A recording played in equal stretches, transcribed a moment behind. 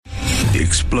The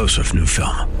explosive new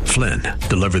film, Flynn,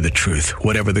 deliver the truth,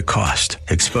 whatever the cost,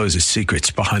 exposes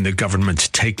secrets behind the government's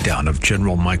takedown of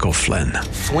General Michael Flynn.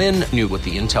 Flynn knew what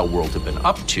the intel world had been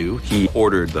up to. He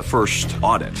ordered the first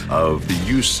audit of the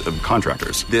use of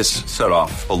contractors. This set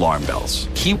off alarm bells.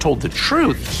 He told the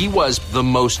truth. He was the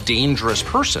most dangerous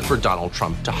person for Donald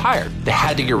Trump to hire. They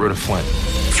had to get rid of Flynn.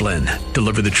 Flynn,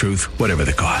 deliver the truth, whatever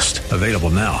the cost. Available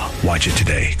now. Watch it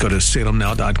today. Go to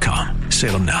salemnow.com.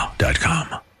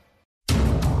 salemnow.com.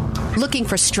 Looking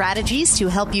for strategies to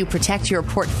help you protect your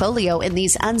portfolio in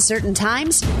these uncertain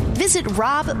times? Visit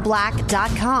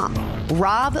robblack.com.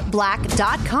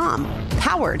 robblack.com.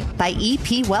 Powered by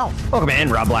EP Wealth. Welcome in,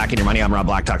 Rob Black and Your Money. I'm Rob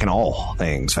Black, talking all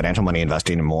things financial, money,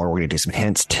 investing, and more. We're going to do some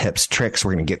hints, tips, tricks.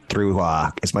 We're going to get through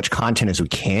as much content as we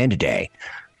can today.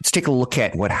 Let's take a look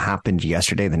at what happened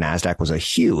yesterday. The NASDAQ was a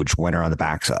huge winner on the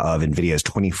backs of NVIDIA's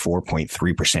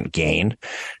 24.3% gain.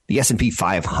 The S&P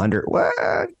 500,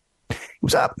 it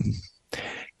was up.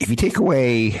 If you take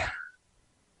away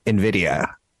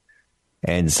NVIDIA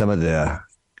and some of the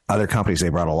other companies they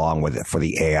brought along with it for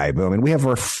the AI boom, and we have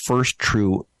our first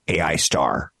true AI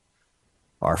star,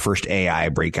 our first AI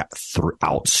breakout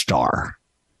throughout star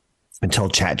until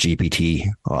ChatGPT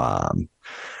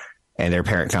and their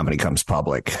parent company comes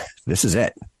public. This is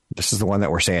it. This is the one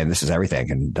that we're saying this is everything.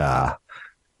 And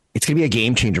it's going to be a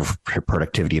game changer for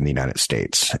productivity in the United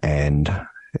States. And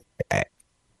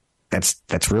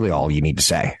that's really all you need to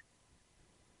say.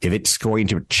 If it's going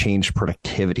to change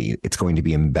productivity, it's going to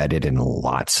be embedded in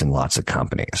lots and lots of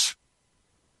companies,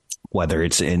 whether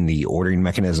it's in the ordering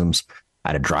mechanisms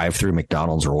at a drive-through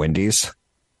McDonald's or Wendy's.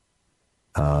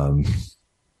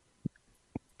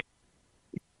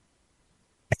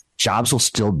 Jobs will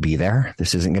still be there.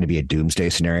 This isn't going to be a doomsday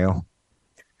scenario.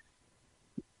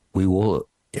 We will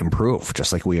improve,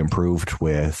 just like we improved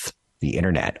with the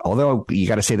internet. Although you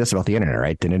got to say this about the internet,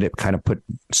 right? Didn't it kind of put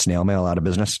snail mail out of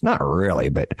business? Not really,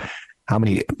 but how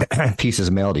many pieces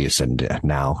of mail do you send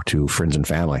now to friends and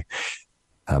family?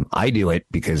 I do it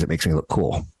because it makes me look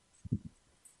cool,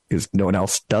 because no one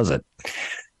else does it.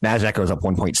 NASDAQ was up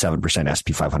 1.7%.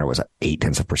 S&P 500 was up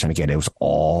 0.8% again. It was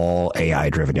all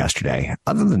AI driven yesterday.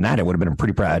 Other than that, it would have been a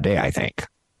pretty bad day, I think,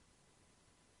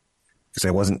 because I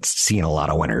wasn't seeing a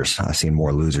lot of winners. I was seeing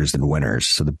more losers than winners.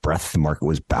 So the breadth of the market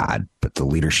was bad, but the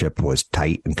leadership was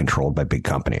tight and controlled by big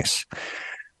companies.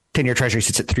 10-year Treasury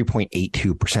sits at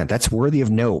 3.82%. That's worthy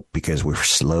of note because we're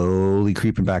slowly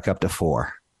creeping back up to 4%.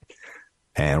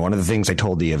 And one of the things I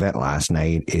told the event last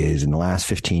night is in the last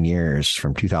 15 years,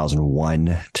 from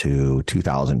 2001 to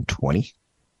 2020,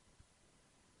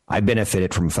 I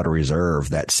benefited from a Federal Reserve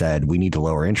that said we need to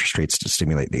lower interest rates to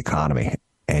stimulate the economy.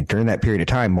 And during that period of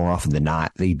time, more often than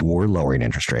not, they were lowering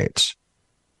interest rates.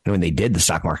 And when they did, the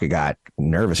stock market got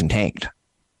nervous and tanked.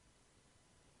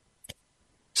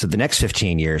 So the next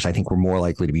 15 years, I think we're more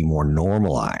likely to be more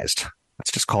normalized.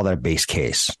 Let's just call that a base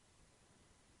case.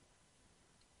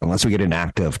 Unless we get an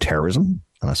act of terrorism,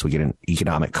 unless we get an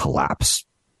economic collapse,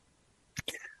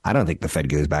 I don't think the Fed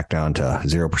goes back down to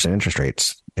 0% interest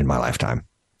rates in my lifetime.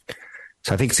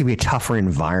 So I think it's going to be a tougher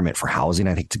environment for housing.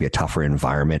 I think it's going to be a tougher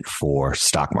environment for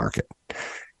stock market.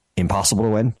 Impossible to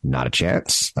win? Not a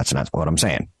chance. That's not what I'm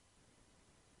saying.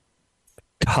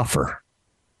 Tougher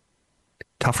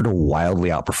to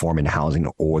wildly outperform in housing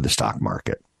or the stock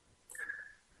market.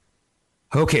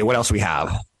 Okay, what else we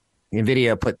have?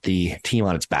 NVIDIA put the team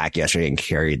on its back yesterday and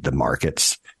carried the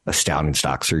markets. Astounding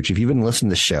stock surge. If you've been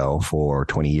listening to the show for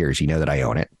 20 years, you know that I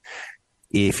own it.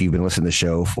 If you've been listening to the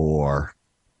show for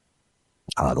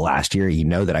the last year, you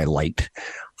know that I liked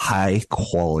high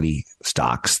quality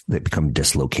stocks that become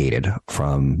dislocated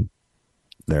from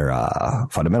their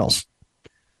fundamentals.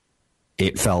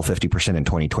 It fell 50% in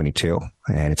 2022,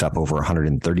 and it's up over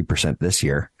 130% this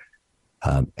year.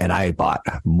 And I bought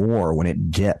more when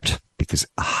it dipped, because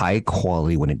high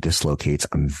quality, when it dislocates,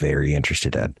 I'm very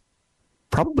interested in.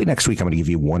 Probably next week, I'm going to give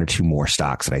you one or two more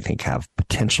stocks that I think have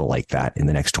potential like that in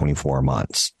the next 24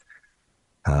 months.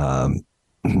 But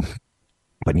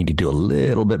I need to do a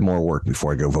little bit more work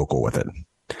before I go vocal with it.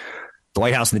 The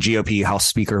White House and the GOP House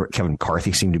Speaker Kevin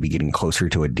McCarthy seem to be getting closer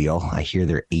to a deal. I hear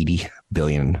they're $80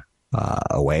 billion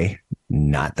away.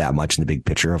 Not that much in the big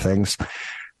picture of things,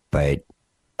 but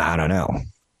I don't know.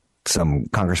 Some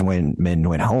congressmen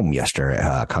went home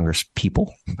yesterday. Congress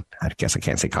people, I guess I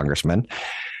can't say congressmen.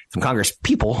 Some Congress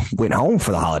people went home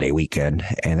for the holiday weekend,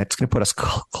 and that's going to put us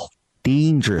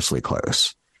dangerously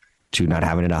close to not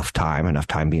having enough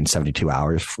time being 72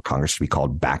 hours for Congress to be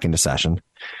called back into session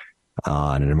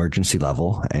on an emergency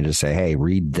level and just say, hey,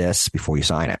 read this before you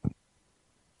sign it.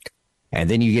 And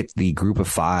then you get the group of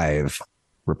 5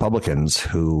 Republicans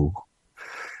who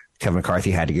Kevin McCarthy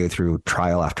had to go through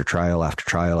trial after trial after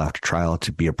trial after trial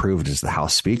to be approved as the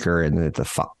House Speaker. And the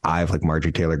five like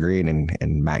Marjorie Taylor Greene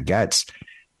and Matt Gaetz,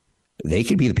 they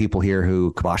could be the people here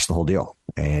who kibosh the whole deal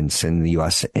and send the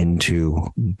U.S.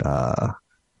 into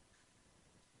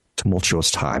tumultuous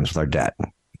times with our debt.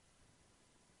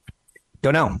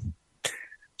 Don't know.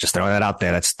 Just throwing that out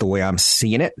there. That's the way I'm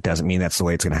seeing it. Doesn't mean that's the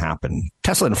way it's going to happen.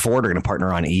 Tesla and Ford are going to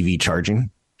partner on EV charging.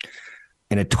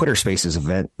 In a Twitter Spaces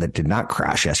event that did not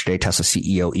crash yesterday, Tesla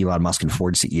CEO Elon Musk and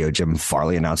Ford CEO Jim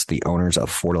Farley announced the owners of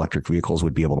Ford electric vehicles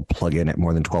would be able to plug in at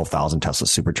more than 12,000 Tesla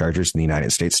superchargers in the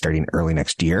United States starting early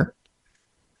next year.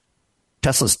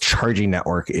 Tesla's charging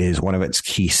network is one of its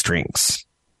key strengths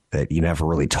that you never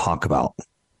really talk about.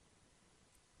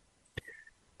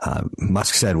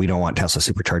 Musk said, we don't want Tesla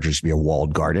superchargers to be a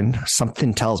walled garden.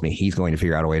 Something tells me he's going to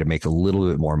figure out a way to make a little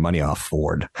bit more money off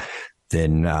Ford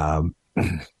than, how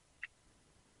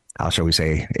shall we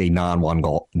say,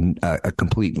 a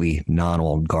completely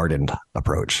non-walled garden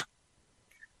approach.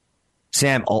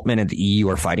 Sam Altman and the EU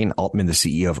are fighting. Altman, the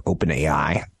CEO of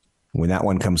OpenAI. When that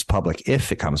one comes public,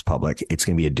 if it comes public, it's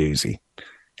going to be a doozy.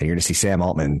 And you're going to see Sam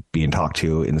Altman being talked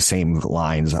to in the same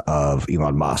lines of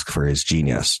Elon Musk for his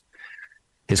genius.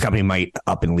 His company might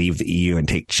up and leave the EU and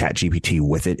take ChatGPT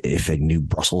with it if a new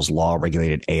Brussels law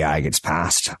regulated AI gets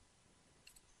passed.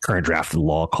 Current draft of the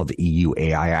law called the EU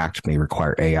AI Act may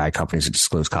require AI companies to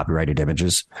disclose copyrighted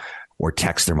images or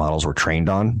text their models were trained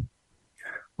on.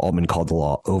 Altman called the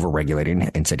law over-regulating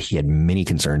and said he had many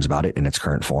concerns about it in its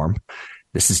current form.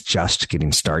 This is just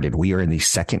getting started. We are in the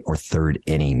second or third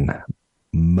inning,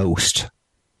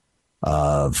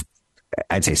 I'd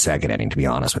say second inning, to be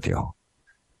honest with you.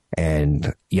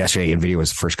 And yesterday, NVIDIA was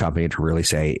the first company to really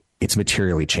say it's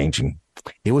materially changing.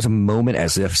 It was a moment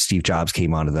as if Steve Jobs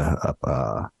came onto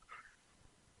the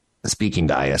speaking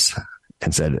dais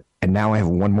and said, and now I have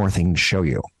one more thing to show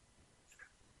you.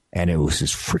 And it was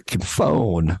his freaking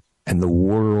phone, and the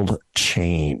world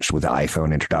changed with the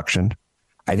iPhone introduction.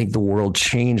 I think the world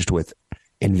changed with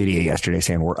NVIDIA yesterday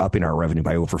saying we're upping our revenue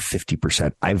by over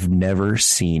 50%. I've never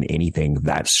seen anything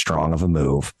that strong of a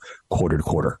move quarter to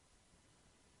quarter.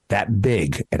 That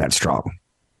big and that strong.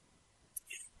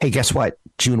 Hey, guess what?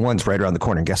 June 1's right around the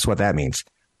corner. And guess what that means?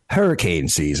 Hurricane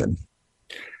season.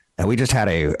 And we just had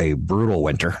a brutal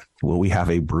winter. Will we have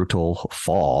a brutal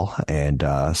fall and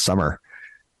summer?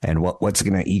 And what's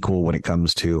going to equal when it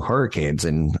comes to hurricanes?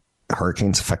 And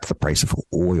hurricanes affect the price of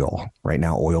oil. Right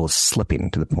now, oil is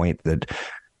slipping to the point that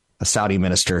a Saudi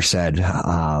minister said,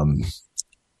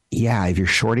 if you're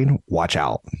shorting, watch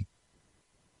out.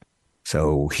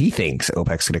 So he thinks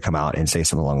OPEC's going to come out and say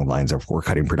something along the lines of we're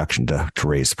cutting production to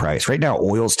raise the price. Right now,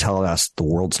 oil's telling us the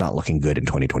world's not looking good in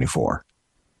 2024.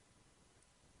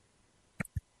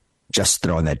 Just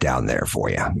throwing that down there for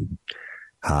you.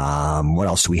 What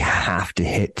else do we have to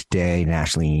hit today?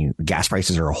 Nationally, gas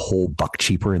prices are a whole $1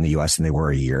 cheaper in the U.S. than they were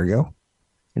a year ago.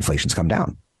 Inflation's come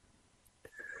down.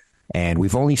 And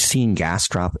we've only seen gas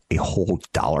drop a whole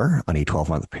 $1 on a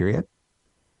 12-month period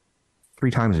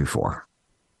 3 times before.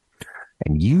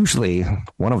 And usually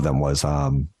one of them was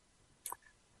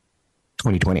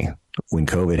 2020 when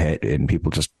COVID hit and people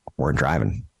just weren't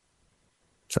driving.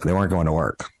 So they weren't going to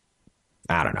work.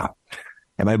 I don't know.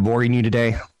 Am I boring you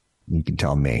today? You can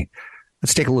tell me.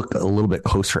 Let's take a look a little bit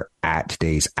closer at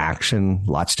today's action.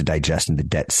 Lots to digest in the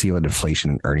debt ceiling,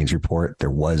 inflation, and earnings report. There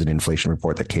was an inflation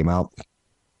report that came out.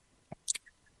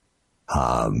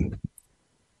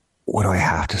 What do I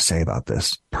have to say about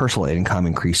this? Personal income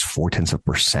increased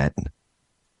 0.4%.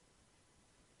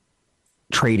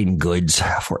 Trading goods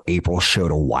for April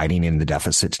showed a widening in the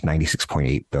deficit to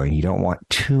 $96.8 billion. You don't want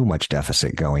too much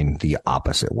deficit going the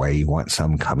opposite way. You want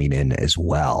some coming in as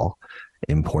well.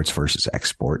 Imports versus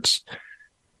exports.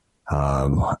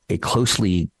 A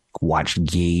closely watched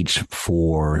gauge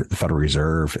for the Federal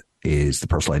Reserve is the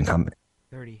personal income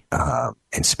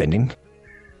and spending.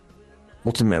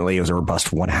 Ultimately, it was a robust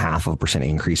 0.5%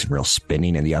 increase in real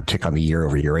spending, and the uptick on the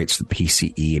year-over-year rates, the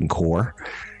PCE and core.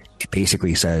 It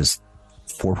basically says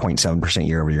 4.7%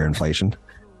 year-over-year inflation.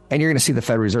 And you're going to see the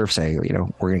Federal Reserve say, we're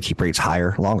going to keep rates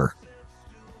higher longer.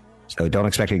 So don't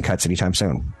expect any cuts anytime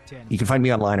soon. You can find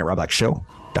me online at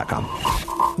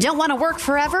robblackshow.com. Don't want to work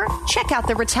forever? Check out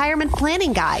the Retirement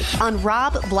Planning Guide on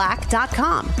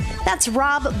robblack.com. That's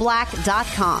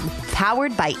robblack.com,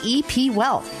 powered by EP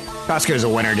Wealth. Costco's a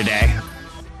winner today.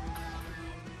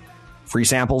 Free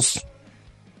samples,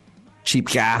 cheap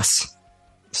gas,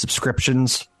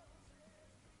 subscriptions.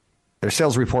 Their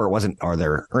sales report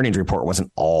their earnings report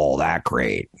wasn't all that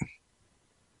great.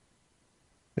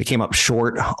 They came up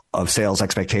short of sales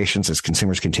expectations as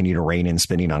consumers continue to rein in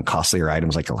spending on costlier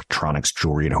items like electronics,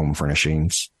 jewelry, and home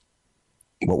furnishings.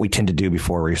 what we tend to do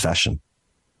before a recession.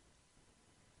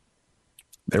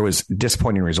 There was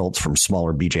disappointing results from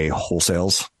smaller BJ's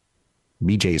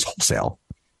Wholesale.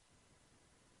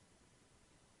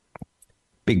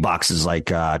 Big boxes like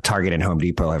Target and Home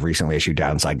Depot have recently issued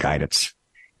downside guidance.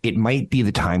 It might be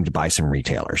the time to buy some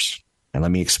retailers. And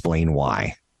let me explain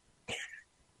why.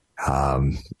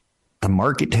 The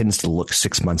market tends to look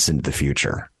 6 months into the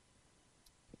future.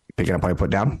 Picking up what I put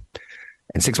down?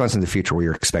 And 6 months in the future, we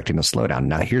are expecting a slowdown.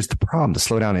 Now, here's the problem. The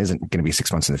slowdown isn't going to be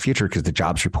 6 months in the future because the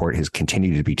jobs report has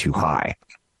continued to be too high.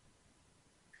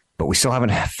 But we still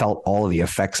haven't felt all of the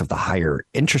effects of the higher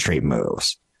interest rate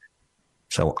moves.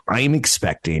 So I'm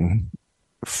expecting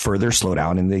further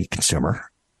slowdown in the consumer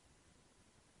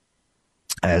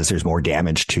as there's more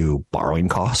damage to borrowing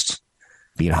costs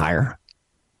being higher.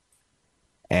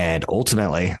 And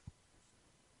ultimately,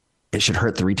 it should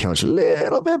hurt the retailers a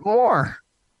little bit more.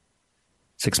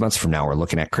 6 months from now, we're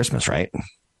looking at Christmas, right?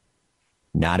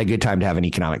 Not a good time to have an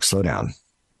economic slowdown.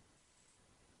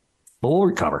 But we'll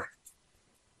recover.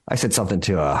 I said something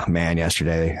to a man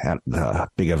yesterday at the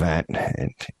big event,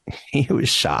 and he was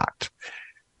shocked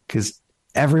because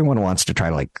everyone wants to try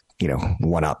to,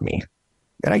 one up me.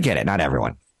 And I get it. Not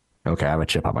everyone. Okay, I have a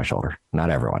chip on my shoulder. Not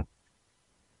everyone.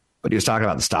 But he was talking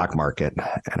about the stock market,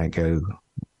 and I go,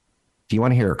 do you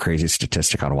want to hear a crazy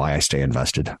statistic on why I stay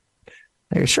invested?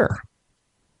 I go, sure.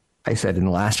 I said, in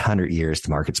the last 100 years,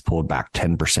 the market's pulled back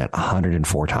 10%,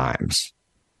 104 times.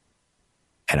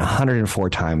 And 104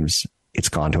 times, it's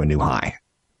gone to a new high.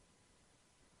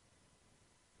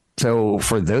 So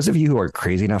for those of you who are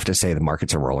crazy enough to say the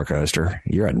market's a roller coaster,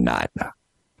 you're a nut.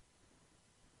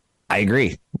 I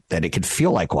agree that it could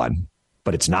feel like one,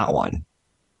 but it's not one.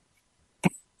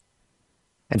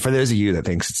 And for those of you that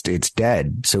thinks it's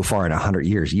dead so far in 100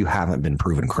 years, you haven't been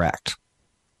proven correct.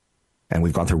 And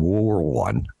we've gone through World War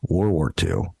I, World War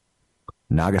II,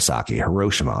 Nagasaki,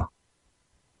 Hiroshima.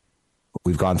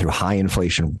 We've gone through high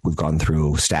inflation. We've gone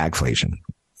through stagflation.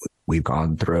 We've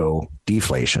gone through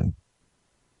deflation.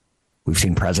 We've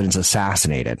seen presidents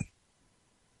assassinated.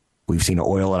 We've seen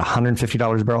oil at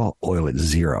 $150 a barrel, oil at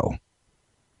 $0,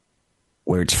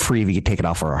 where it's free if you can take it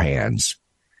off our hands.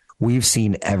 We've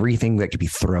seen everything that could be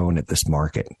thrown at this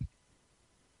market.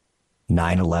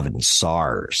 9/11,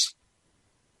 SARS,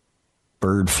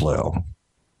 bird flu,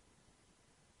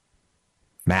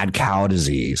 mad cow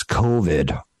disease,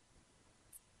 COVID.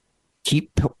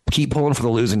 Keep pulling for the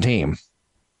losing team.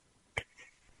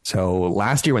 So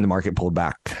last year when the market pulled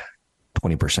back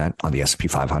 20% on the S&P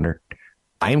 500,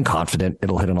 I am confident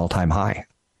it'll hit an all-time high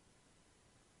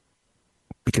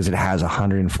because it has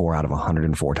 104 out of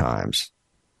 104 times.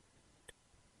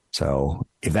 So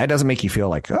if that doesn't make you feel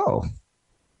like, oh,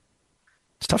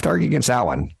 it's tough to argue against that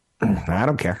one, I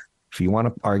don't care. If you want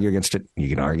to argue against it, you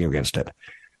can argue against it.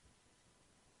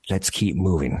 Let's keep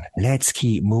moving. Let's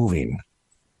do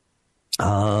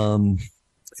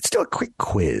a quick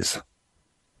quiz.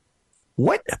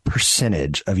 What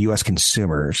percentage of U.S.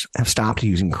 consumers have stopped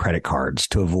using credit cards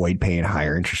to avoid paying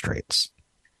higher interest rates?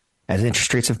 As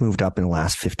interest rates have moved up in the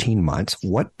last 15 months,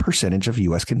 what percentage of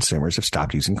U.S. consumers have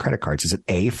stopped using credit cards? Is it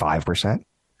A, 5%,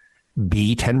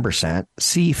 B, 10%,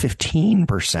 C,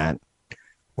 15%,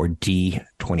 or D,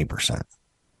 20%?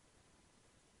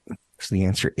 So the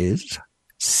answer is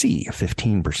C,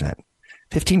 15%.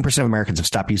 15% of Americans have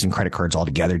stopped using credit cards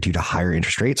altogether due to higher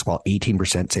interest rates, while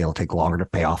 18% say it'll take longer to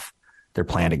pay off their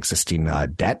planned existing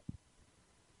debt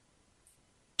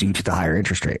due to the higher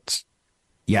interest rates.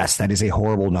 Yes, that is a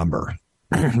horrible number,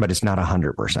 but it's not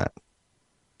 100%.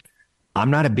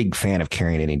 I'm not a big fan of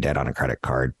carrying any debt on a credit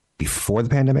card before the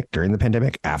pandemic, during the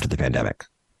pandemic, after the pandemic.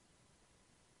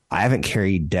 I haven't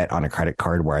carried debt on a credit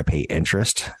card where I pay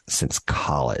interest since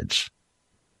college.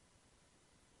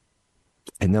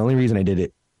 And the only reason I did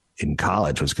it in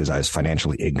college was because I was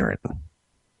financially ignorant.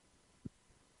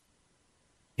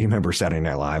 You remember Saturday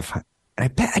Night Live? I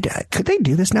bet, could they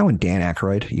do this now when Dan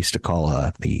Aykroyd used to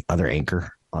call the other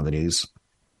anchor on the news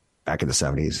back in the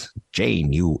 70s?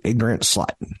 Jane, you ignorant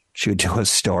slut. She would tell a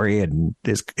story and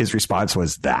his response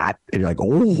was that. And you're like,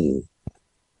 oh,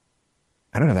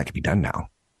 I don't know if that could be done now.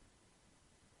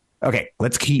 Okay,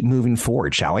 let's keep moving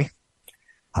forward, shall we?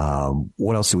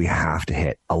 What else do we have to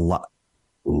hit? A lot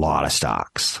of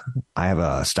stocks. I have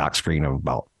a stock screen of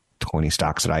about 20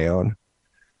 stocks that I own.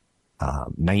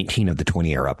 19 of the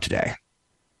 20 are up today.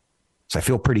 So I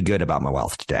feel pretty good about my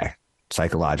wealth today.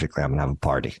 Psychologically, I'm going to have a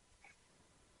party.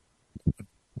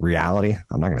 Reality,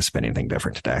 I'm not going to spend anything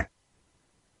different today.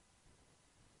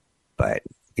 But,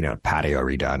 patio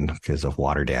redone because of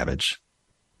water damage.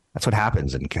 That's what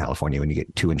happens in California when you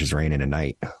get 2 inches of rain in a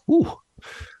night. Ooh,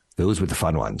 those were the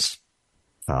fun ones.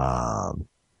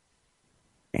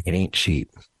 It ain't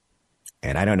cheap.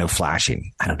 And I don't know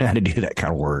flashing. I don't know how to do that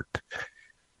kind of work.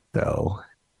 So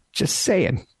just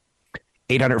saying.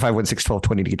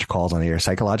 800-516-1220 to get your calls on the air.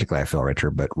 Psychologically, I feel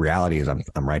richer, but reality is I'm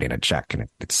writing a check and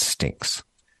it stinks.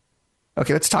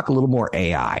 Okay, let's talk a little more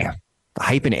AI. The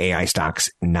hype in AI stocks,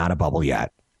 not a bubble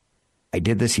yet. I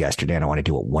did this yesterday and I want to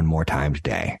do it one more time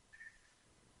today.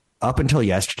 Up until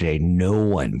yesterday,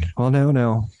 no.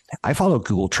 I follow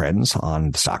Google Trends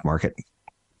on the stock market.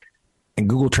 And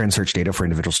Google Trend search data for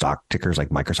individual stock tickers like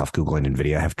Microsoft, Google, and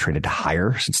NVIDIA have trended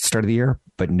higher since the start of the year,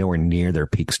 but nowhere near their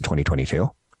peaks in 2022.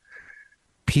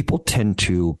 People tend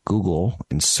to Google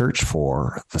and search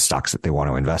for the stocks that they want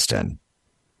to invest in.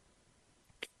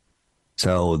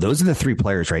 So those are the three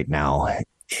players right now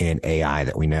in AI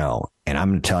that we know. And I'm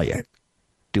going to tell you,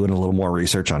 doing a little more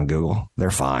research on Google,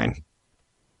 they're fine.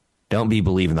 Don't be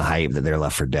believing the hype that they're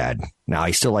left for dead. Now,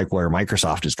 I still like where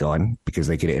Microsoft is going because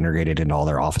they get it integrated into all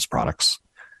their Office products.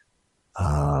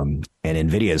 And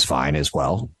NVIDIA is fine as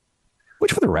well,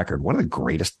 which for the record, one of the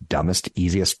greatest, dumbest,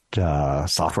 easiest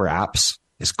software apps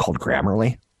is called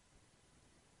Grammarly.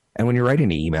 And when you're writing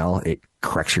an email, it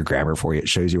corrects your grammar for you. It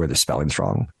shows you where the spelling's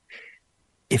wrong.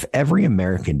 If every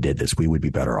American did this, we would be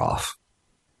better off.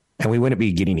 And we wouldn't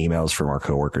be getting emails from our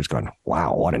coworkers going,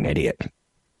 wow, what an idiot.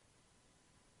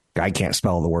 Guy can't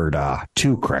spell the word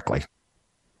to correctly.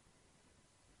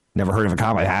 Never heard of a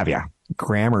comma, have you?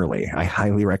 Grammarly. I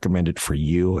highly recommend it for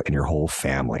you and your whole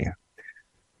family. I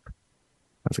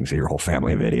was going to say your whole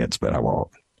family of idiots, but I won't.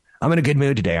 I'm in a good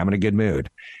mood today.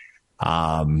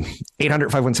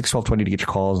 800-516-1220 to get your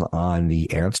calls on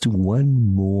the air. Let's do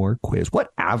one more quiz.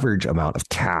 What average amount of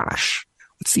cash?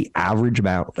 What's the average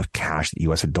amount of cash that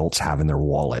U.S. adults have in their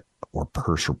wallet or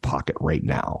purse or pocket right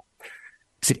now?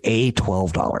 Is it A,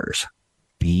 $12,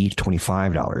 B,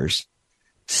 $25,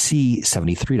 C,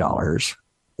 $73,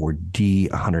 or D,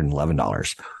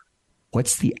 $111?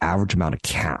 What's the average amount of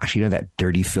cash? You know, that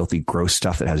dirty, filthy, gross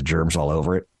stuff that has germs all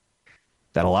over it?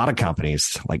 That a lot of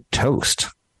companies like Toast,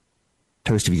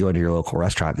 if you go into your local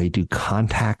restaurant, they do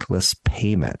contactless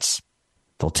payments.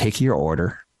 They'll take your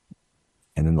order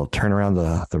and then they'll turn around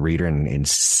the reader and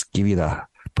give you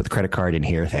put the credit card in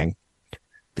here thing,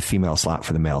 the female slot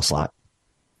for the male slot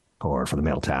or for the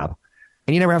male tab.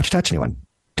 And you never have to touch anyone.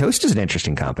 Toast is an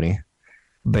interesting company,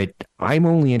 but I'm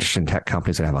only interested in tech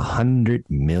companies that have 100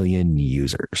 million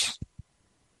users.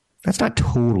 That's not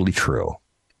totally true,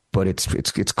 but it's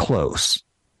close.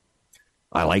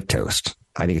 I like Toast.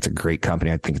 I think it's a great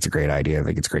company. I think it's a great idea. I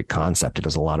think it's a great concept. It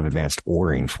does a lot of advanced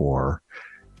ordering for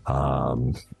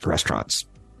restaurants.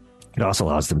 It also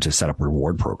allows them to set up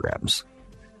reward programs.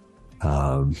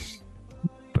 But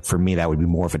for me, that would be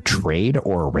more of a trade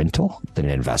or a rental than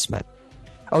an investment.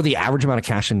 Oh, the average amount of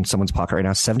cash in someone's pocket right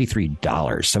now is $73.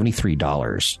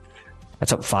 $73.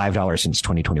 That's up $5 since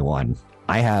 2021.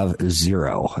 I have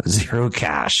zero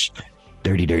cash.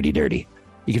 Dirty.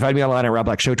 You can find me online at Rob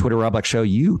Black Show, Twitter, Rob Black Show,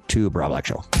 YouTube, Rob Black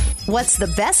Show. What's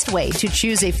the best way to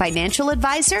choose a financial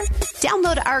advisor?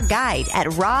 Download our guide at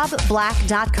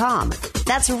robblack.com.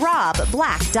 That's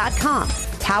robblack.com.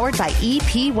 Powered by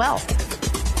EP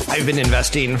Wealth. I've been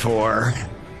investing for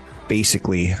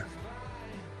basically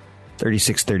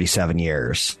 36, 37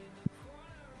 years.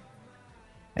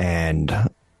 And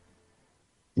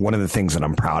one of the things that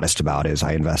I'm proudest about is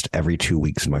I invest every 2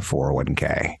 weeks in my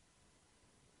 401k.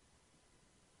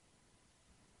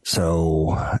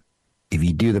 So if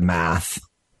you do the math,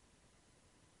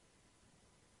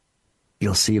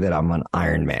 you'll see that I'm an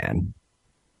Iron Man.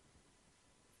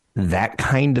 That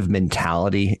kind of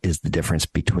mentality is the difference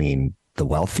between the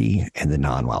wealthy and the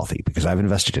non-wealthy, because I've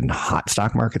invested in hot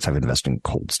stock markets. I've invested in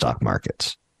cold stock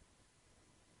markets.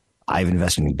 I've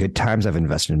invested in good times. I've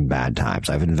invested in bad times.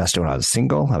 I've invested when I was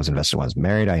single. I was invested when I was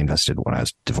married. I invested when I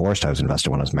was divorced. I was invested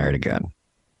when I was married again.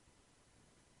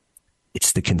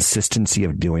 It's the consistency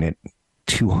of doing it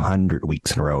 200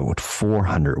 weeks in a row,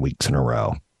 400 weeks in a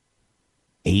row,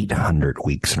 800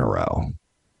 weeks in a row,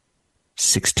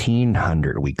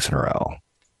 1,600 weeks in a row.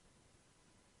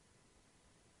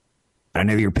 I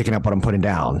know you're picking up what I'm putting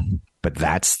down, but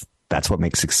that's what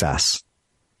makes success.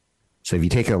 So if you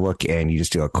take a look and you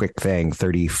just do a quick thing,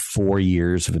 34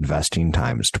 years of investing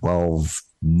times 12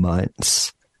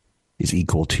 months is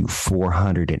equal to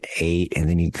 408. And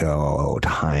then you go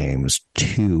times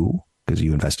 2 because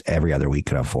you invest every other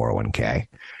week in a 401k.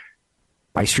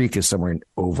 My streak is somewhere in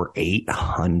over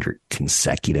 800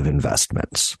 consecutive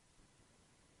investments.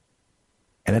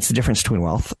 And that's the difference between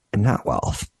wealth and not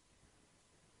wealth.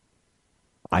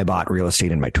 I bought real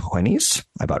estate in my 20s.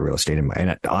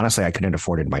 And honestly, I couldn't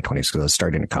afford it in my 20s because I was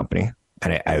starting a company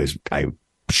and I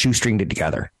shoestringed it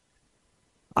together.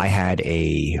 I had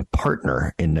a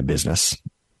partner in the business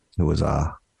who was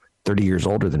 30 years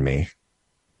older than me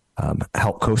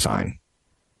help co-sign.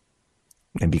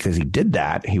 And because he did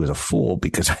that, he was a fool,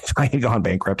 because if I had gone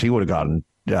bankrupt, he would have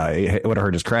it would have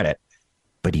hurt his credit.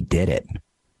 But he did it.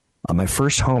 On my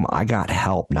first home, I got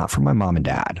help, not from my mom and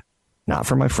dad, not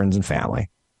from my friends and family,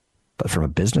 but from a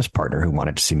business partner who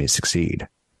wanted to see me succeed.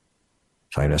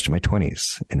 So I invested in my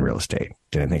 20s in real estate.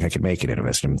 Didn't think I could make it. I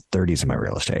invested in my 30s in my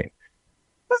real estate.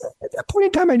 But at that point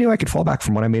in time, I knew I could fall back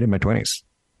from what I made in my 20s.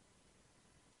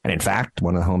 And in fact,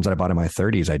 one of the homes that I bought in my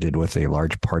 30s, I did with a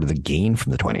large part of the gain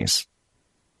from the 20s.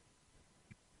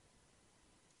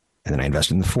 And then I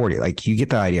invested in the 40. Like, you get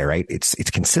the idea, right? It's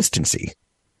consistency.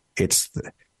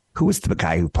 Who was the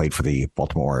guy who played for the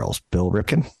Baltimore Orioles? Bill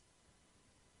Ripken?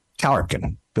 Cal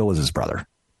Ripken. Bill was his brother.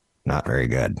 Not very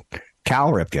good.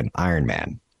 Cal Ripken, Iron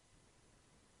Man.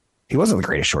 He wasn't the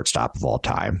greatest shortstop of all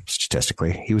time,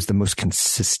 statistically. He was the most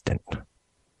consistent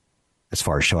as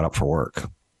far as showing up for work.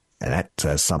 And that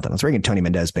says something. Let's bring in Tony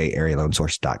Mendez,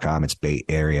 BayAreaLoanSource.com. It's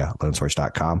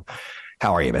BayAreaLoanSource.com.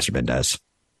 How are you, Mr. Mendez?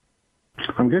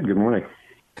 I'm good. Good morning.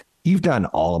 You've done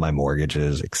all of my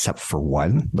mortgages except for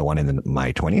one, the one in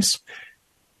my 20s.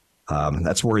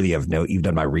 That's worthy of note. You've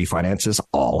done my refinances,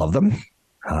 all of them.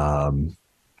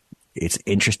 It's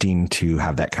interesting to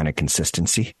have that kind of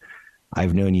consistency.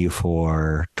 I've known you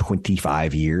for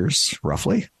 25 years,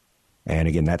 roughly. And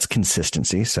again, that's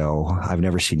consistency. So I've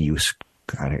never seen you,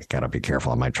 I got to be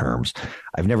careful on my terms.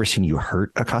 I've never seen you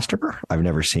hurt a customer. I've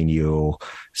never seen you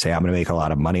say, I'm going to make a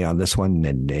lot of money on this one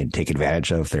and take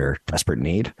advantage of their desperate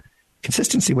need.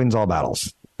 Consistency wins all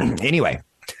battles. Anyway,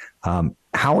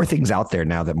 how are things out there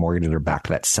now that mortgages are back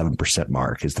to that 7%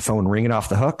 mark? Is the phone ringing off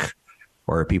the hook,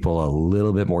 or are people a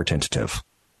little bit more tentative?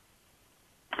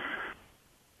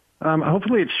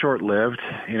 Hopefully it's short-lived.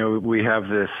 We have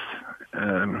this,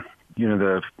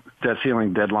 the debt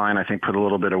ceiling deadline, I think, put a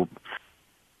little bit of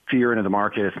fear into the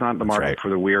market. It's not the market for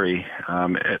the weary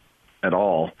at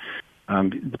all.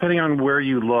 Depending on where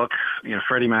you look,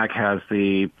 Freddie Mac has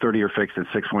the 30-year fixed at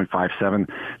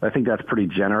 6.57. I think that's pretty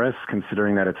generous,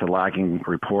 considering that it's a lagging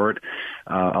report.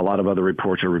 A lot of other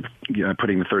reports are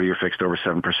putting the 30-year fixed over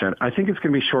 7%. I think it's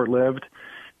going to be short-lived.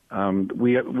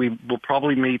 We will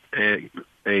probably meet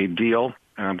a deal.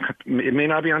 It may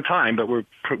not be on time, but we're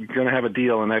going to have a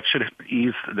deal, and that should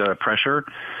ease the pressure.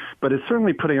 But it's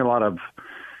certainly putting a lot of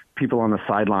people on the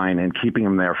sideline and keeping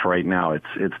them there for right now.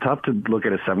 It's tough to look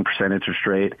at a 7% interest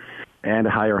rate and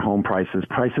higher home prices.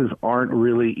 Prices aren't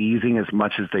really easing as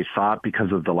much as they thought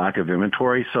because of the lack of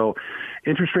inventory. So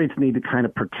interest rates need to kind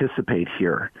of participate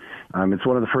here. It's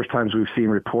one of the first times we've seen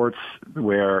reports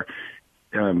where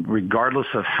regardless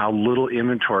of how little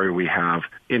inventory we have,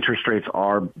 interest rates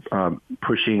are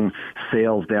pushing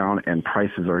sales down, and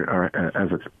prices are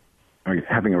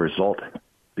having a result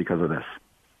because of this.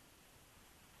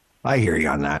 I hear you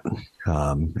on that.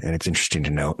 And it's interesting to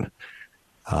note.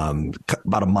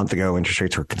 About a month ago, interest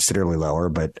rates were considerably lower,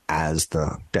 but as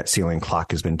the debt ceiling clock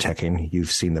has been ticking,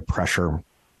 you've seen the pressure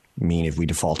mean if we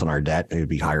default on our debt, it would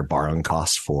be higher borrowing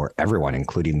costs for everyone,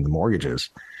 including the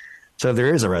mortgages. So if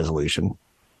there is a resolution,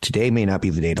 today may not be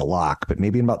the day to lock, but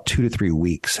maybe in about 2 to 3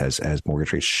 weeks as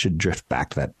mortgage rates should drift back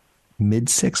to that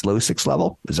mid-6, low-6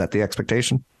 level. Is that the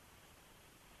expectation?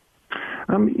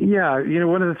 Yeah,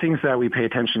 one of the things that we pay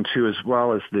attention to as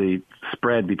well is the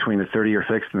spread between the 30-year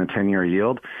fixed and the 10-year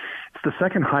yield. It's the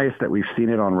second highest that we've seen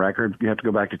it on record. You have to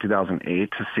go back to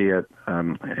 2008 to see it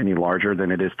any larger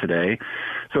than it is today.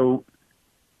 So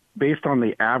based on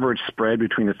the average spread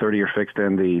between the 30-year fixed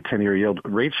and the 10-year yield,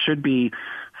 rates should be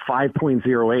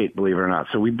 5.08, believe it or not.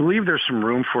 So we believe there's some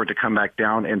room for it to come back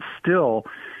down and still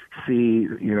see,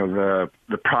 the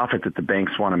profit that the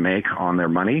banks want to make on their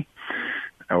money,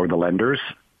 or the lenders.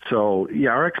 So,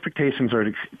 yeah, our expectations are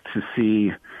to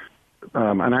see,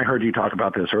 and I heard you talk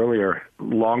about this earlier,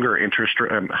 longer interest,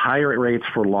 higher rates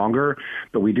for longer,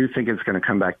 but we do think it's going to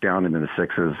come back down into the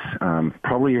 6s,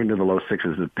 probably into the low 6s.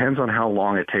 It depends on how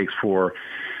long it takes for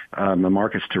the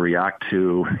markets to react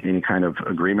to any kind of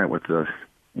agreement with the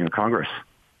Congress.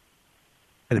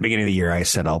 At the beginning of the year, I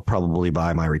said I'll probably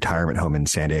buy my retirement home in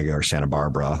San Diego or Santa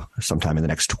Barbara sometime in the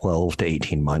next 12 to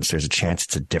 18 months. There's a chance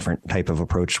it's a different type of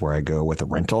approach where I go with a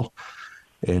rental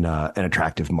in an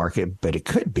attractive market, but it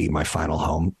could be my final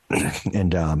home.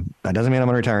 And that doesn't mean I'm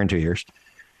going to retire in 2 years.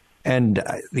 And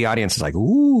the audience is like,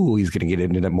 ooh, he's going to get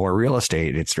into more real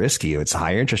estate. It's risky. It's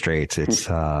higher interest rates. It's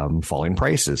falling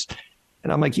prices.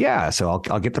 And I'm like, yeah, so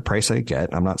I'll get the price I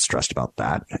get. I'm not stressed about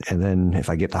that. And then if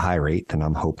I get the high rate, then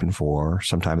I'm hoping for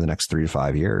sometime in the next 3 to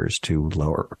 5 years to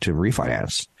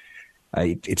refinance.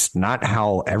 It's not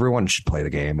how everyone should play the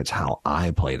game. It's how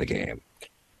I play the game.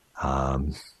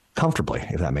 comfortably,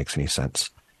 if that makes any sense.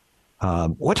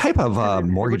 What type of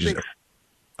mortgages?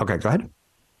 Okay, go ahead.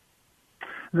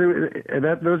 Those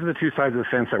are the two sides of the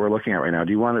fence that we're looking at right now.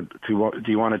 Do you want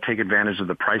to take advantage of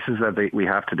the prices that we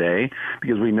have today,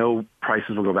 because we know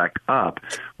prices will go back up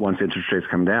once interest rates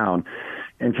come down,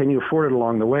 and can you afford it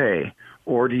along the way,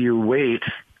 or do you wait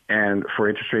and for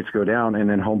interest rates to go down and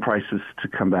then home prices to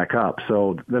come back up?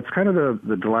 So that's kind of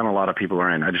the dilemma a lot of people are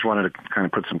in. I just wanted to kind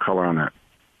of put some color on that.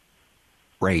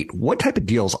 Great. What type of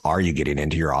deals are you getting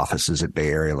into your offices at Bay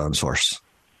Area Loan Source?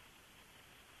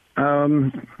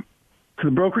 So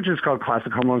the brokerage is called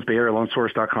Classic Home Loans.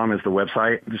 BayAreaLoanSource.com is the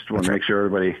website. Just want to make sure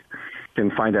everybody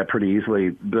can find that pretty easily.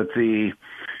 But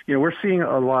we're still seeing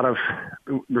a lot of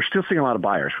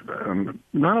buyers.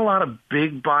 Not a lot of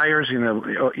big buyers,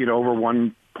 over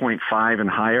 1.5 and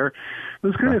higher.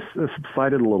 Those kind of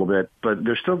subsided a little bit, but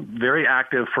they're still very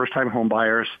active first-time home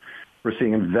buyers. We're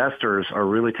seeing investors are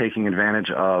really taking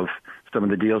advantage of some of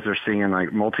the deals they're seeing in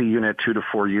like multi-unit, 2 to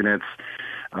 4 units.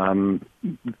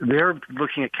 They're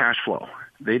looking at cash flow.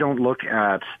 They don't look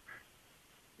at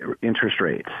interest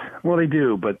rates. Well, they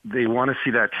do, but they want to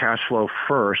see that cash flow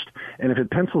first. And if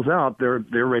it pencils out,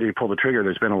 they're ready to pull the trigger.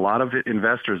 There's been a lot of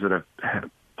investors that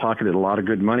have pocketed a lot of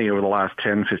good money over the last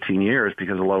 10, 15 years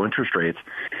because of low interest rates.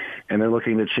 And they're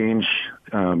looking to change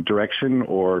direction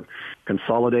or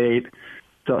consolidate,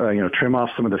 trim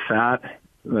off some of the fat,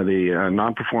 the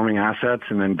non-performing assets,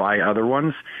 and then buy other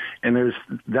ones. And there's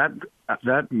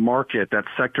that market, that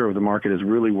sector of the market is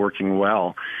really working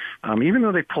well. Even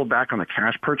though they pulled back on the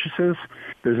cash purchases,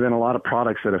 there's been a lot of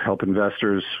products that have helped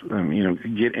investors,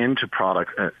 get into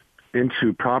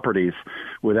properties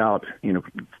without,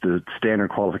 the standard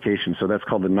qualifications. So that's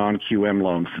called the non-QM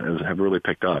loans, have really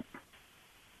picked up.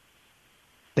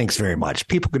 Thanks very much.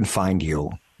 People can find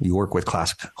you. You work with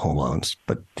Classic Home Loans,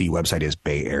 but the website is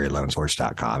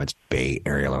BayAreaLoanSource.com. It's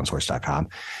BayAreaLoanSource.com.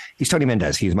 He's Tony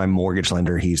Mendez. He's my mortgage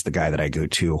lender. He's the guy that I go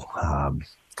to. And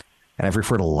I've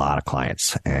referred a lot of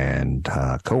clients and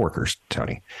coworkers,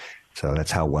 Tony. So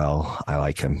that's how well I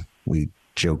like him. We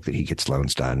joke that he gets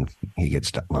loans done. He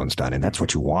gets loans done. And that's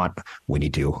what you want when you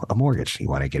do a mortgage. You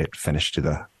want to get it finished to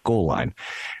the goal line.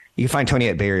 You can find Tony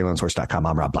at BayAreaLoanSource.com.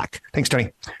 I'm Rob Black. Thanks,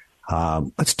 Tony.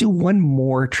 Let's do one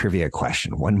more trivia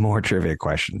question.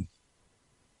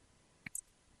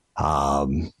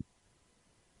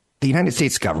 The United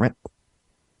States government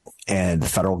and the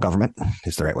federal government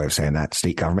is the right way of saying that.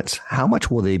 State governments. How much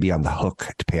will they be on the hook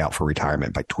to pay out for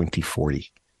retirement by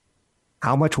 2040?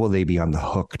 How much will they be on the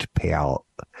hook to pay out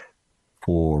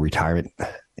for retirement,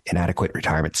 inadequate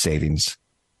retirement savings?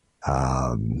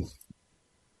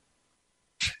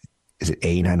 Is it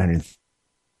A, 900?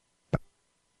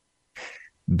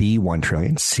 B, 1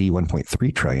 trillion, C,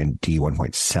 1.3 trillion, D,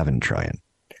 1.7 trillion.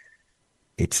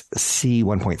 It's C,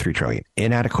 1.3 trillion.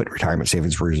 Inadequate retirement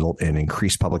savings will result in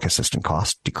increased public assistance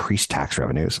costs, decreased tax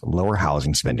revenues, lower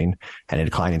housing spending, and a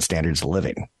decline in standards of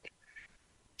living.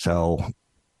 So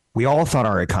we all thought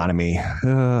our economy,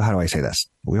 how do I say this?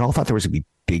 We all thought there was going to be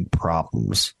big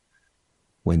problems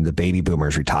when the baby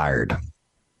boomers retired.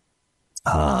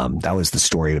 That was the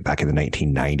story back in the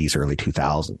 1990s, early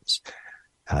 2000s.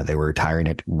 They were retiring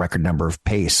at record number of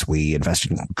pace. We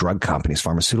invested in drug companies,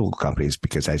 pharmaceutical companies,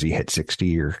 because as you hit 60,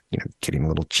 you're getting a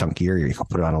little chunkier. You can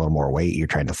put on a little more weight. You're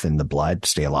trying to thin the blood,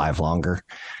 stay alive longer.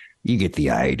 You get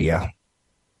the idea.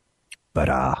 But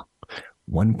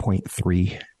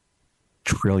 1.3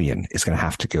 trillion is going to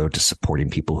have to go to supporting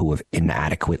people who have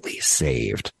inadequately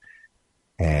saved.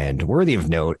 And worthy of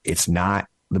note, it's not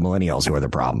the millennials who are the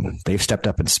problem. They've stepped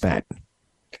up and spent.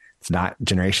 It's not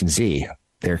Generation Z.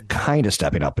 They're kind of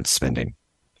stepping up and spending.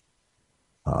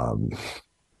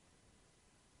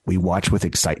 We watch with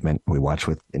excitement. We watch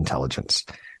with intelligence.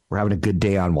 We're having a good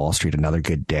day on Wall Street, another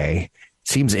good day.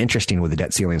 Seems interesting with the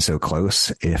debt ceiling so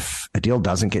close. If a deal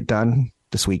doesn't get done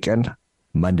this weekend,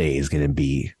 Monday is going to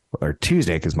be, or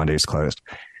Tuesday, because Monday is closed.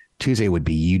 Tuesday would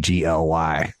be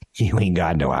UGLY. You ain't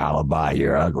got no alibi.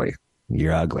 You're ugly.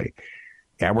 You're ugly.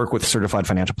 I work with certified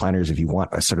financial planners. If you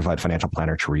want a certified financial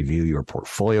planner to review your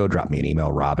portfolio, drop me an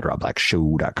email,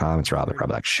 rob@robblackshow.com. It's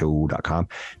rob@robblackshow.com.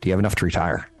 Do you have enough to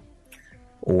retire?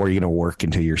 Or are you going to work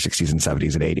into your 60s and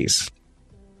 70s and 80s?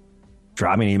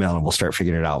 Drop me an email and we'll start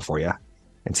figuring it out for you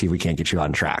and see if we can't get you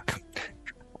on track.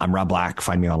 I'm Rob Black.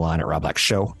 Find me online at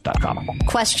robblackshow.com.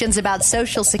 Questions about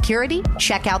Social Security?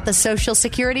 Check out the Social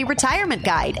Security Retirement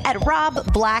Guide at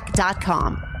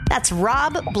robblack.com. That's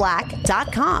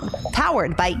robblack.com,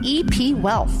 powered by EP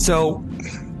Wealth. So,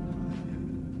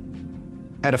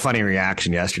 I had a funny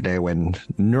reaction yesterday when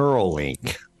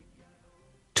Neuralink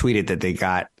tweeted that they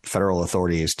got federal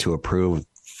authorities to approve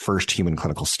first human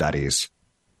clinical studies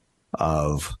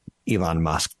of Elon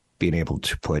Musk being able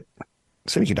to put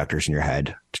semiconductors in your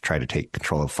head to try to take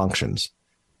control of functions.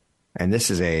 And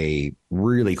this is a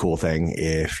really cool thing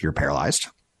if you're paralyzed.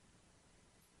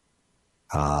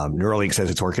 Neuralink says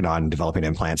it's working on developing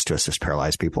implants to assist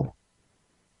paralyzed people.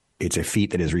 It's a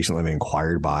feat that has recently been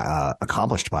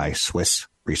accomplished by Swiss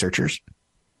researchers.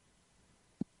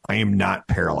 I am not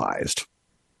paralyzed,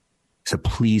 so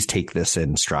please take this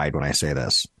in stride when I say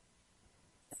this.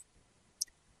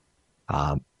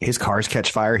 His cars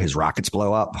catch fire, his rockets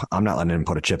blow up. I'm not letting him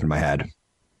put a chip in my head.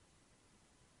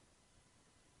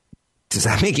 Does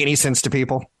that make any sense to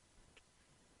people?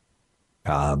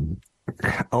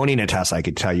 Owning a Tesla, I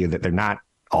could tell you that they're not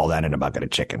all that in a bucket of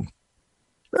chicken.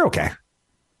 They're okay.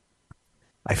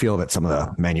 I feel that some of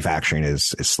the manufacturing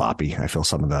is sloppy. I feel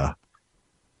some of the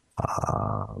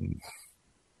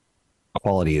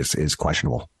quality is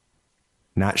questionable.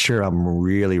 Not sure I'm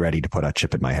really ready to put a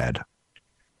chip in my head.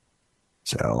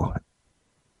 So,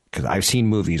 because I've seen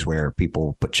movies where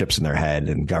people put chips in their head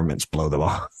and governments blow them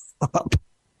up.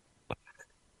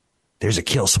 There's a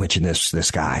kill switch in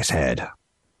this guy's head.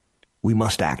 We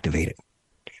must activate it.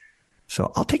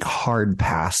 So I'll take a hard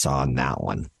pass on that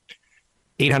one.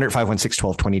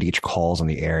 800-516-1220 to get your calls on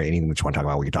the air. Anything that you want to talk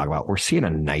about, we can talk about. We're seeing a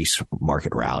nice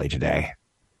market rally today.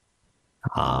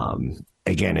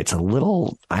 Again, it's a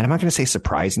little, I'm not going to say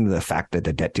surprising to the fact that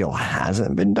the debt deal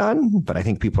hasn't been done, but I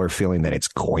think people are feeling that it's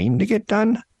going to get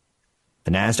done.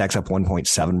 The NASDAQ's up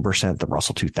 1.7%. The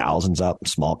Russell 2000's up.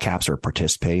 Small caps are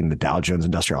participating. The Dow Jones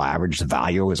Industrial Average, the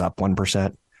value is up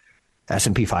 1%.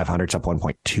 S&P 500's up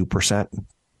 1.2%.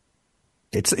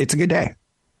 It's a good day.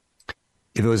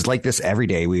 If it was like this every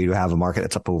day, we would have a market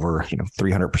that's up over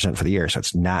 300% for the year. So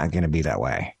it's not going to be that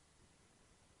way.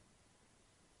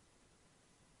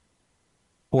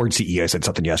 Ford CEO said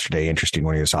something yesterday interesting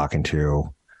when he was talking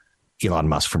to Elon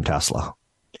Musk from Tesla.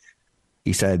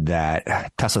 He said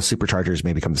that Tesla superchargers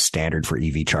may become the standard for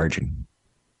EV charging.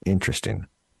 Interesting.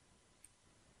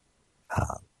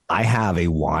 I have a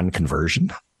WAN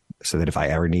conversion so that if I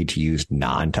ever need to use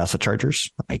non-Tesla chargers,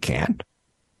 I can.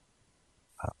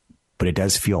 But it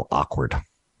does feel awkward.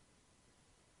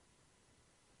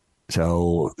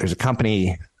 So there's a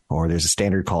company or there's a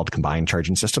standard called Combined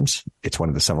Charging Systems. It's one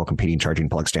of the several competing charging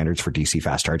plug standards for DC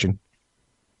fast charging.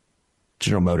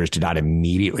 General Motors did not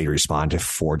immediately respond to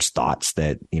Ford's thoughts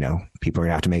that, people are going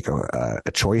to have to make a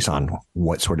choice on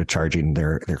what sort of charging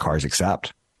their cars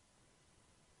accept.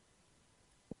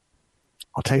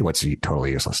 I'll tell you what's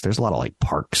totally useless. There's a lot of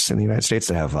parks in the United States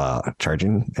that have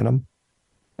charging in them,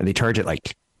 and they charge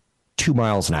it 2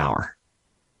 miles an hour.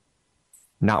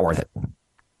 Not worth it.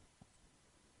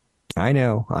 I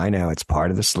know it's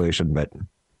part of the solution, but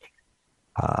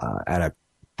at a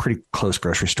pretty close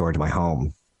grocery store to my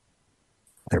home,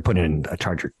 they're putting in a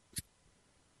Tesla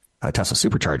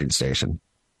supercharging station,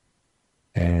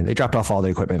 and they dropped off all the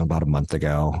equipment about a month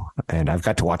ago, and I've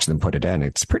got to watch them put it in.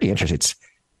 It's pretty interesting.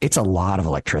 It's a lot of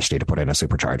electricity to put in a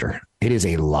supercharger. It is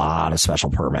a lot of special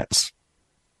permits.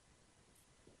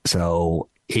 So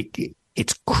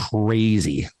it's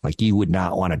crazy. You would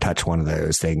not want to touch one of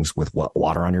those things with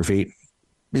water on your feet.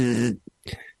 Dead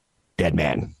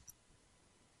man.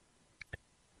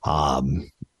 But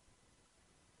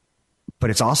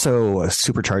it's also a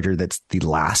supercharger that's the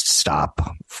last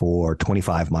stop for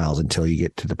 25 miles until you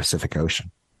get to the Pacific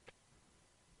Ocean.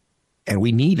 And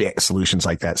we need solutions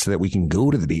like that so that we can go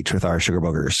to the beach with our sugar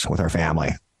boogers, with our family,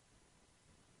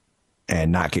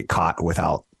 and not get caught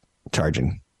without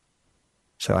charging.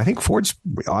 So I think Ford's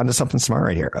onto something smart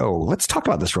right here. Oh, let's talk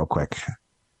about this real quick.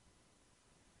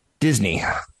 Disney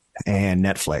and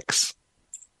Netflix.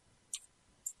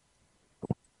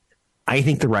 I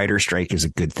think the writer's strike is a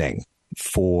good thing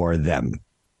for them.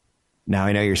 Now,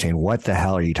 I know you're saying, what the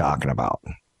hell are you talking about?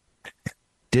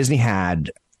 Disney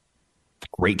had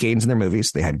great gains in their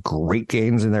movies. They had great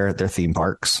gains in their theme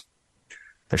parks.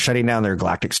 They're shutting down their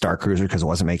Galactic Star Cruiser because it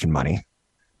wasn't making money.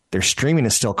 Their streaming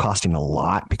is still costing a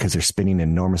lot because they're spending an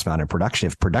enormous amount of production.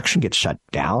 If production gets shut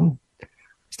down,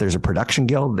 so there's a production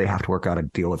guild, they have to work out a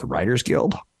deal with the Writers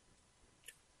Guild.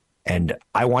 And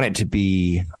I want it to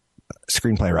be a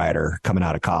screenplay writer coming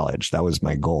out of college. That was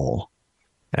my goal.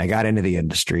 And I got into the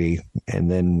industry, and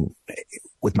then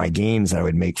with my gains that I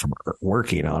would make from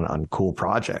working on cool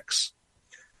projects,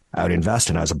 I would invest,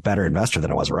 and I was a better investor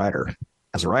than I was a writer.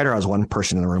 As a writer, I was one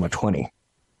person in the room of 20.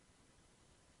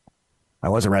 I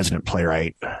was a resident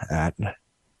playwright at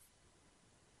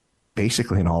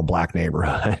basically an all black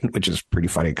neighborhood, which is pretty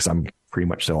funny because I'm pretty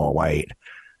much still all white.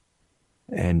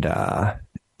 And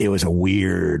it was a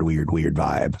weird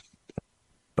vibe.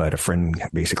 But a friend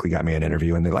basically got me an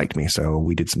interview and they liked me. So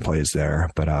we did some plays there.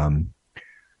 But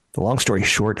The long story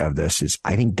short of this is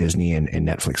I think Disney and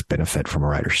Netflix benefit from a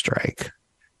writer's strike,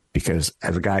 because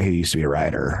as a guy who used to be a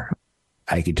writer,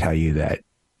 I could tell you that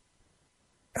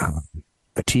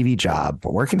a TV job,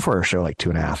 working for a show like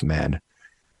 2.5 Men,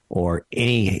 or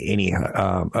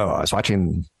I was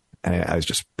watching, and I was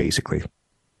just basically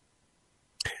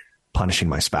punishing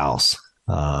my spouse,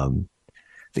 The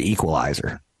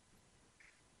Equalizer.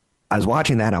 I was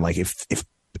watching that. I'm like, if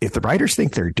the writers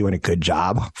think they're doing a good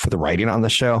job for the writing on the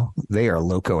show, they are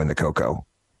loco in the cocoa.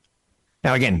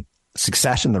 Now, again,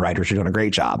 Succession, the writers are doing a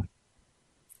great job.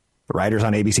 The writers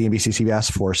on ABC, NBC,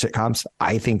 CBS for sitcoms,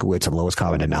 I think it's a lowest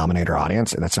common denominator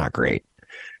audience, and that's not great.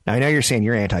 Now, I know you're saying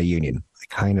you're anti-union. I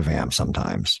kind of am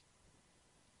sometimes,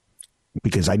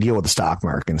 because I deal with the stock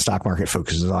market, and the stock market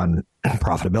focuses on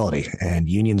profitability, and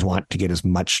unions want to get as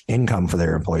much income for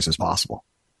their employees as possible.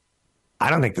 I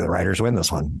don't think the writers win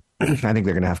this one. I think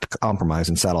they're going to have to compromise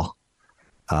and settle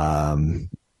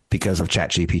because of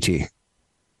ChatGPT.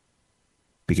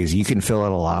 Because you can fill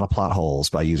in a lot of plot holes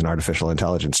by using artificial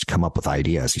intelligence to come up with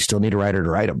ideas. You still need a writer to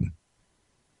write them.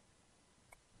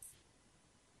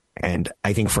 And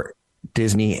I think for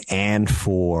Disney and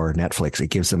for Netflix, it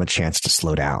gives them a chance to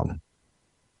slow down.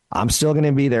 I'm still going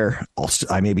to be there.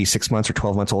 I may be 6 months or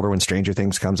 12 months older when Stranger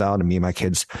Things comes out, and me and my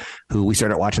kids, who we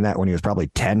started watching that when he was probably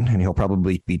 10, and he'll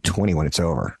probably be 20 when it's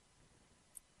over.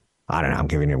 I don't know. I'm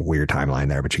giving you a weird timeline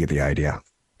there, but you get the idea.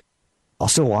 I'll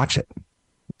still watch it.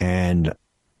 And,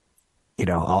 you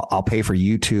know, I'll pay for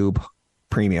YouTube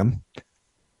Premium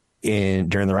during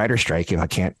the writer's strike if I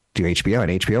can't do HBO,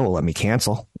 and HBO will let me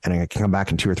cancel, and I can come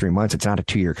back in 2 or 3 months. It's not a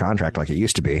 2-year contract like it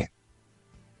used to be.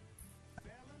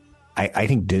 I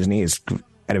think Disney is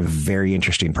at a very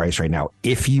interesting price right now.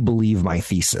 If you believe my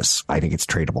thesis, I think it's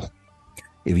tradable.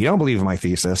 If you don't believe my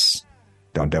thesis,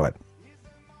 don't do it.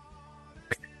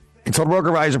 Consult a broker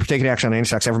advisor for taking action on any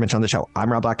stocks ever mentioned on the show.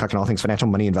 I'm Rob Black, talking all things financial,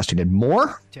 money, investing, and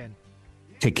more. 10.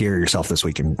 Take care of yourself this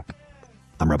week, and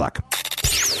I'm Rob Black.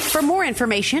 For more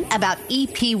information about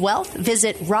EP Wealth,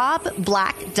 visit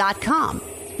robblack.com.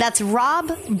 That's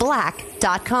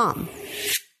robblack.com.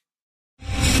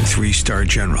 3-star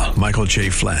General Michael J.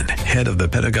 Flynn, head of the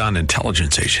Pentagon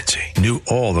Intelligence Agency, knew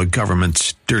all the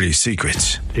government's dirty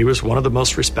secrets. He was one of the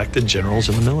most respected generals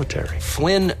in the military.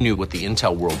 Flynn knew what the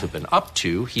intel world had been up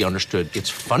to. He understood its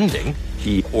funding.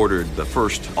 He ordered the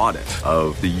first audit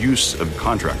of the use of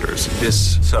contractors.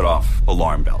 This set off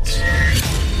alarm bells.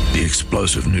 The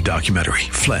explosive new documentary,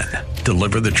 Flynn,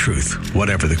 Deliver the Truth,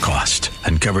 Whatever the Cost,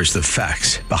 uncovers the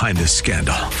facts behind this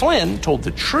scandal. Flynn told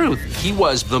the truth. He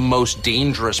was the most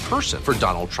dangerous person for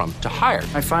Donald Trump to hire.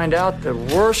 I find out the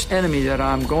worst enemy that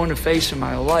I'm going to face in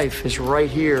my life is right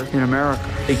here in America.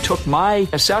 They took my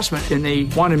assessment and they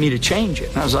wanted me to change it.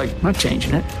 And I was like, I'm not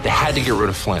changing it. They had to get rid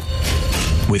of Flynn.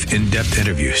 With in-depth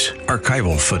interviews,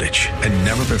 archival footage, and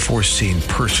never-before-seen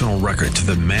personal records of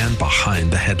the man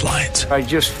behind the headlines. I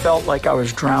just felt like I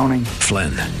was drowning.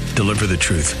 Flynn, Deliver the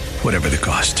Truth, Whatever the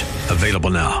Cost.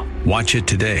 Available now. Watch it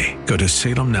today. Go to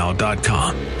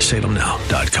salemnow.com.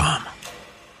 salemnow.com.